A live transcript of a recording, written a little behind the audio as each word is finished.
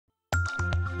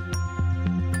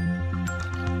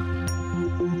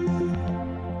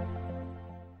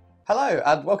Hello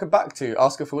and welcome back to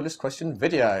Ask a Foolish Question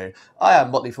video. I am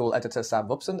Motley Fool editor Sam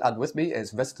Robson and with me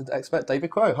is resident expert David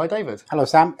Crow. Hi David. Hello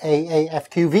Sam,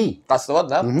 AAFQV. That's the one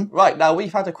now. Right, now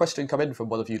we've had a question come in from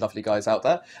one of you lovely guys out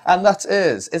there, and that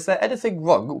is there anything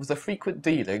wrong with the frequent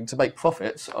dealing to make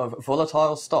profits of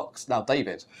volatile stocks? Now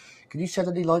David, can you shed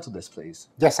any light on this please?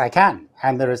 Yes, I can.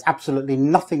 And there is absolutely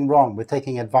nothing wrong with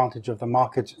taking advantage of the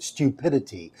market's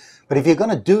stupidity. But if you're going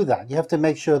to do that, you have to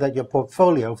make sure that your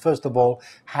portfolio, first of all,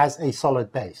 has a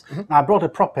solid base. Now, I brought a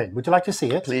prop in. Would you like to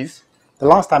see it? Please. The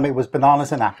last time it was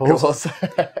bananas and apples. It was.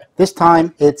 This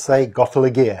time it's a bottle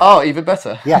of beer. Oh, even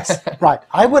better. Yes, right.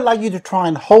 I would like you to try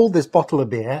and hold this bottle of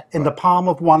beer in the palm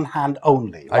of one hand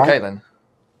only. Right? Okay then.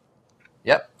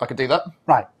 Yep, I can do that.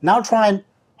 Right. Now try and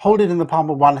hold it in the palm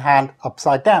of one hand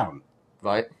upside down.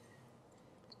 Right.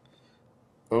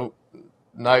 Oh,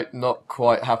 no, not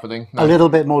quite happening. No. A little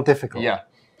bit more difficult. Yeah.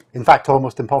 In fact,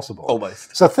 almost impossible.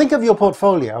 Almost. So think of your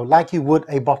portfolio like you would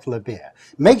a bottle of beer.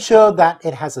 Make sure that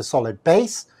it has a solid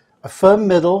base, a firm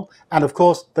middle, and of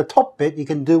course, the top bit, you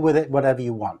can do with it whatever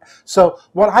you want. So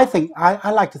what I think, I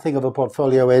like to think of a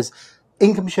portfolio is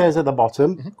income shares at the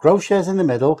bottom, growth shares in the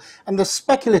middle, and the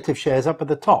speculative shares up at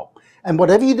the top. And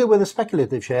whatever you do with the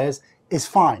speculative shares is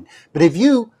fine. But if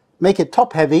you make it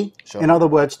top heavy, in other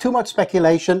words, too much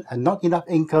speculation and not enough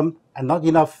income and not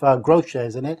enough growth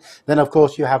shares in it, then of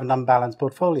course you have an unbalanced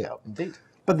portfolio. Indeed.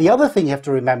 But the other thing you have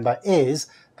to remember is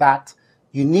that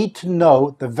you need to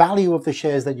know the value of the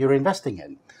shares that you're investing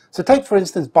in. So take, for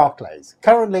instance, Barclays.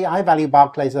 Currently, I value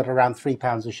Barclays at around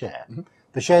 £3 a share.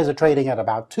 The shares are trading at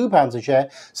about £2 a share.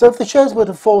 So if the shares were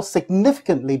to fall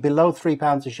significantly below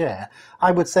 £3 a share,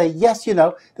 I would say, yes, you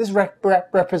know, this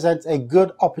represents a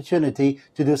good opportunity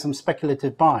to do some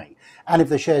speculative buying. And if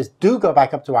the shares do go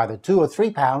back up to either £2 or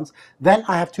 £3, then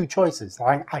I have two choices.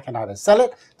 I can either sell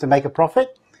it to make a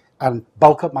profit and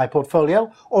bulk up my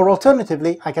portfolio, or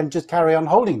alternatively, I can just carry on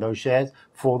holding those shares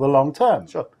for the long term.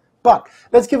 Sure. But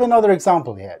let's give another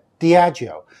example here.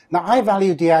 Diageo. Now, I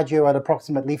value Diageo at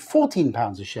approximately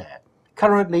 £14 a share.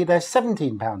 Currently, they're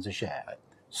 £17 a share.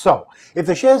 So, if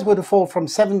the shares were to fall from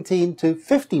 £17 to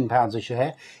 £15 a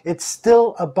share, it's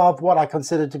still above what I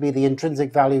consider to be the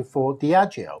intrinsic value for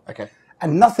Diageo. Okay.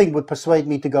 And nothing would persuade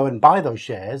me to go and buy those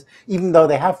shares, even though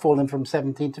they have fallen from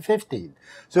 17 to 15.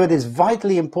 So it is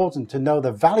vitally important to know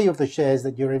the value of the shares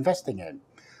that you're investing in.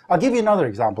 I'll give you another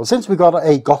example. Since we've got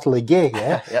a bottle of gear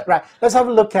here, Yep. right, let's have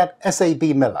a look at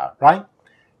SAB Miller, right?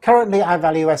 Currently, I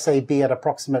value SAB at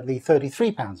approximately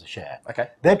 £33 a share. Okay.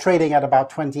 They're trading at about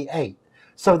 28.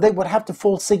 So they would have to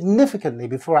fall significantly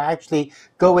before I actually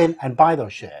go in and buy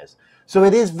those shares. So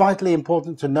it is vitally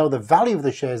important to know the value of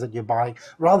the shares that you're buying,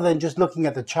 rather than just looking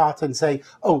at the chart and say,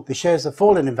 oh, the shares have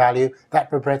fallen in value,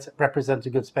 that represents a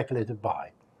good speculative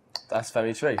buy. That's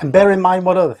very true. And bear in mind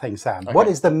one other thing, Sam. Okay. What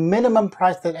is the minimum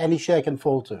price that any share can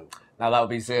fall to? Now that would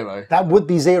be zero. That would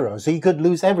be zero, so you could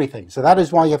lose everything. So that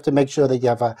is why you have to make sure that you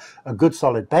have a good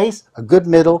solid base, a good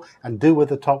middle, and do with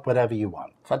the top whatever you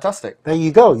want. Fantastic. There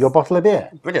you go, your bottle of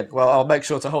beer. Brilliant. Well, I'll make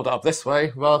sure to hold it up this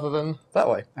way rather than that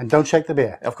way. And don't shake the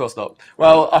beer. Of course not.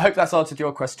 Well, I hope that's answered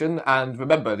your question. And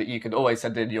remember that you can always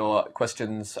send in your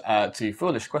questions to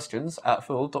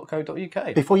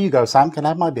foolishquestions@fool.co.uk. Before you go, Sam, can I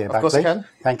have my beer back, Of course I please? can.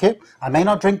 Thank you. I may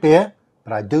not drink beer,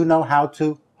 but I do know how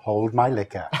to hold my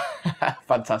liquor.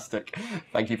 Fantastic.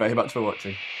 Thank you very much for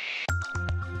watching.